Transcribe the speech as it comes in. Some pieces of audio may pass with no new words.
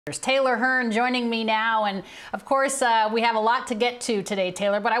There's Taylor Hearn joining me now, and of course we have a lot to get to today,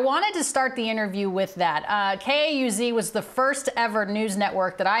 Taylor, but I wanted to start the interview with that. KAUZ was the first ever news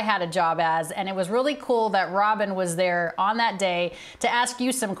network that I had a job as, and it was really cool that Robin was there on that day to ask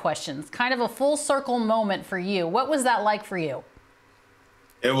you some questions. Kind of a full circle moment for you. What was that like for you?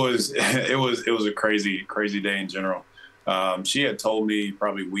 It was a crazy day in general. She had told me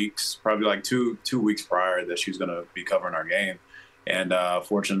probably like two weeks prior that she was going to be covering our game. And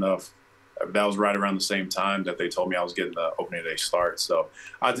fortunate enough, that was right around the same time that they told me I was getting the opening day start. So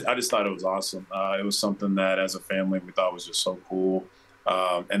I just thought it was awesome. It was something that as a family we thought was just so cool.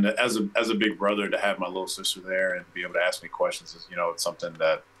 And as a big brother, to have my little sister there and be able to ask me questions is, it's something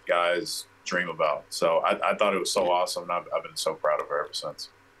that guys dream about. So I thought it was so awesome, and I've been so proud of her ever since.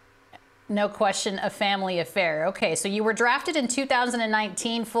 No question, a family affair. Okay, so you were drafted in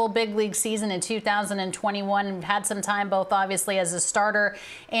 2019, full big league season in 2021, and had some time both obviously as a starter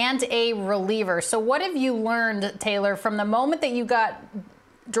and a reliever. So what have you learned, Taylor, from the moment that you got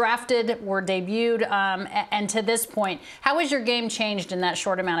drafted or debuted and to this point? How has your game changed in that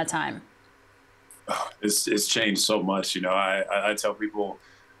short amount of time? It's changed so much. I tell people,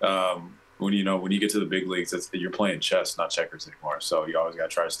 when you get to the big leagues, you're playing chess, not checkers anymore. So you always got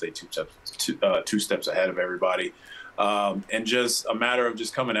to try to stay two steps ahead of everybody, and just a matter of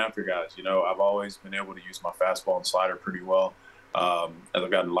just coming after guys. I've always been able to use my fastball and slider pretty well, as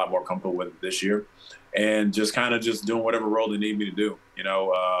I've gotten a lot more comfortable with it this year, and just kind of just doing whatever role they need me to do.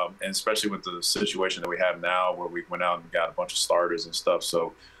 And especially with the situation that we have now, where we went out and got a bunch of starters and stuff.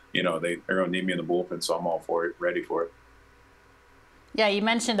 So they're going to need me in the bullpen, so I'm all for it, ready for it. Yeah, you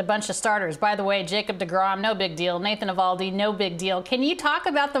mentioned a bunch of starters. By the way, Jacob deGrom, no big deal. Nathan Eovaldi, no big deal. Can you talk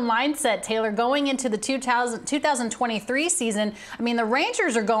about the mindset, Taylor, going into the 2023 season? I mean, the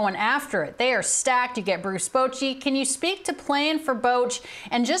Rangers are going after it. They are stacked. You get Bruce Bochy. Can you speak to playing for Boch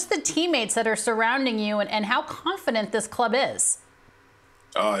and just the teammates that are surrounding you and how confident this club is?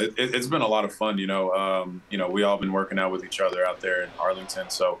 It's been a lot of fun. We all been working out with each other out there in Arlington.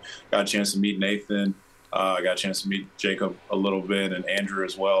 So got a chance to meet Nathan. I got a chance to meet Jacob a little bit, and Andrew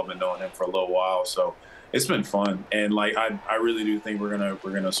as well. I've been knowing him for a little while, so it's been fun. And I really do think we're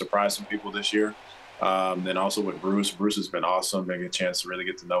gonna surprise some people this year. And also with Bruce has been awesome. Getting a chance to really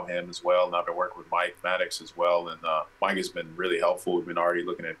get to know him as well. And I've been working with Mike Maddox as well, and Mike has been really helpful. We've been already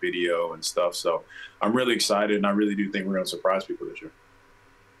looking at video and stuff, so I'm really excited, and I really do think we're gonna surprise people this year.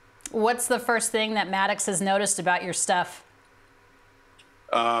 What's the first thing that Maddox has noticed about your stuff?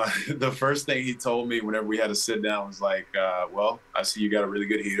 The first thing he told me whenever we had to sit down was like, well, I see you got a really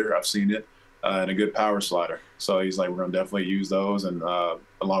good heater. I've seen it, and a good power slider. So he's like, we're going to definitely use those, and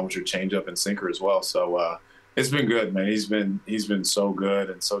along with your changeup and sinker as well. So it's been good, man. He's been so good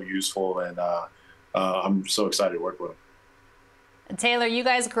and so useful, and I'm so excited to work with him. Taylor, you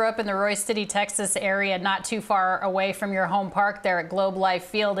guys grew up in the Royce City, Texas area, not too far away from your home park there at Globe Life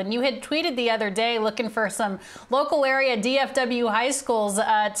Field. And you had tweeted the other day looking for some local area DFW high schools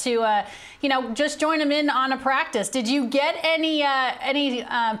to, just join them in on a practice. Did you get any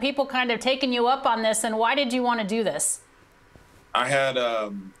people kind of taking you up on this, and why did you want to do this? I had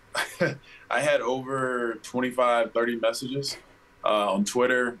I had over 25, 30 messages on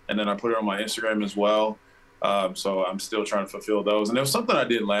Twitter, and then I put it on my Instagram as well. So I'm still trying to fulfill those. And it was something I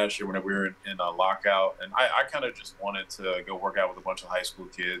did last year whenever we were in a lockout. And I kind of just wanted to go work out with a bunch of high school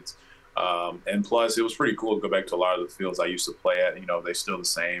kids. And plus, it was pretty cool to go back to a lot of the fields I used to play at. They're still the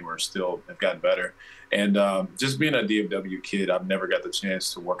same or still have gotten better. And just being a DFW kid, I've never got the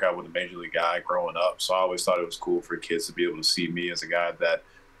chance to work out with a major league guy growing up. So I always thought it was cool for kids to be able to see me as a guy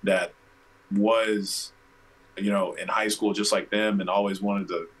that was, in high school just like them, and always wanted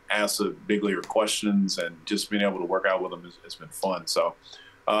to ask the big leaguer questions, and just being able to work out with them has been fun. So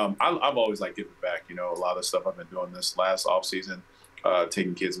I've always liked giving back. A lot of the stuff I've been doing this last offseason,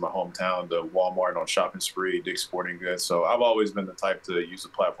 taking kids in my hometown to Walmart on shopping spree, Dick's Sporting Goods. So I've always been the type to use the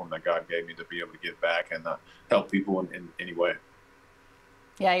platform that God gave me to be able to give back and help people in any way.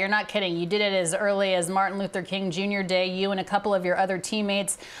 Yeah, you're not kidding. You did it as early as Martin Luther King Jr. Day. You and a couple of your other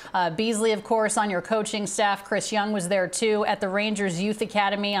teammates, Beasley, of course, on your coaching staff. Chris Young was there, too, at the Rangers Youth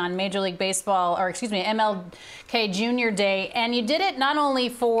Academy on Major League Baseball, or excuse me, MLK Jr. Day. And you did it not only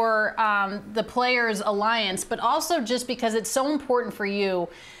for the Players Alliance, but also just because it's so important for you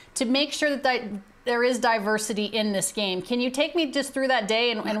to make sure that there is diversity in this game. Can you take me just through that day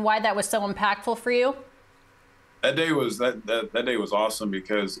and why that was so impactful for you? That day was that day was awesome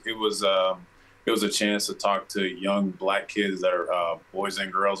because it was a chance to talk to young black kids that are boys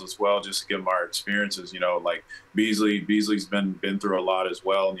and girls as well, just to give them our experiences. Like Beasley's been through a lot as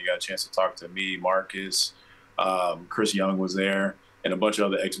well, and you got a chance to talk to me, Marcus, Chris Young was there, and a bunch of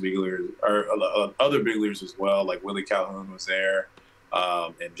other ex-big leaguers, or other big leaguers as well, like Willie Calhoun was there,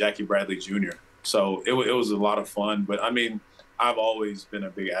 and Jackie Bradley Jr. So it was a lot of fun. But, I mean, I've always been a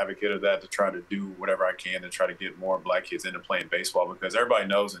big advocate of that, to try to do whatever I can to try to get more black kids into playing baseball, because everybody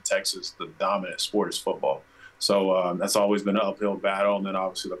knows in Texas the dominant sport is football. So that's always been an uphill battle, and then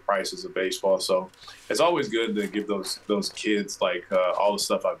obviously the prices of baseball. So it's always good to give those kids like all the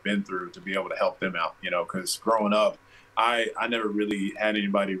stuff I've been through to be able to help them out, because growing up, I never really had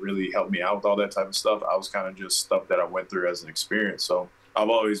anybody really help me out with all that type of stuff. I was kind of just stuff that I went through as an experience. So I've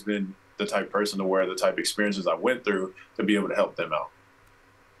always been the type of person to where the type of experiences I went through to be able to help them out.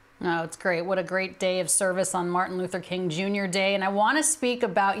 Oh, it's great. What a great day of service on Martin Luther King Jr. Day. And I want to speak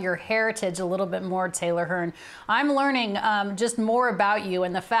about your heritage a little bit more, Taylor Hearn. I'm learning just more about you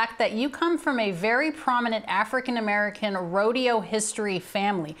and the fact that you come from a very prominent African-American rodeo history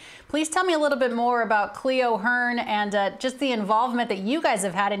family. Please tell me a little bit more about Cleo Hearn and just the involvement that you guys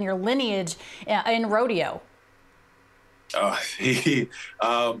have had in your lineage in rodeo.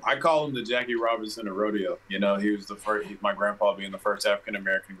 I call him the Jackie Robinson of rodeo. He was the first, my grandpa being the first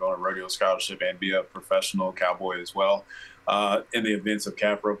African-American going to rodeo scholarship and be a professional cowboy as well in the events of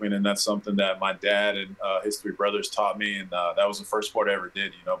calf roping. And that's something that my dad and his three brothers taught me. And that was the first sport I ever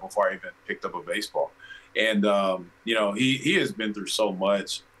did, before I even picked up a baseball. And, he has been through so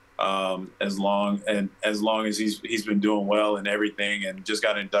much. As long as he's been doing well and everything, and just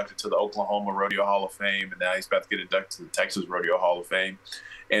got inducted to the Oklahoma Rodeo Hall of Fame, and now he's about to get inducted to the Texas Rodeo Hall of Fame.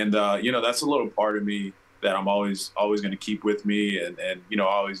 And that's a little part of me that I'm always going to keep with me, and I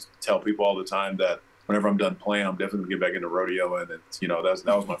always tell people all the time that whenever I'm done playing, I'm definitely gonna get back into rodeo, and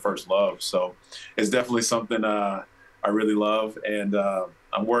that was my first love. So it's definitely something I really love, and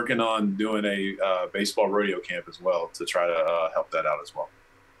I'm working on doing a baseball rodeo camp as well to try to help that out as well.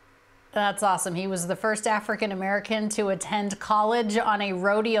 That's awesome. He was the first African-American to attend college on a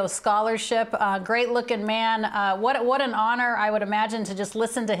rodeo scholarship. Great looking man. What an honor, I would imagine, to just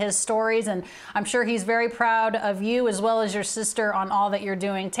listen to his stories. And I'm sure he's very proud of you as well as your sister on all that you're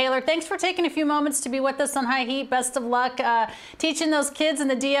doing. Taylor, thanks for taking a few moments to be with us on High Heat. Best of luck teaching those kids in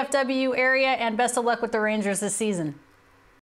the DFW area, and best of luck with the Rangers this season.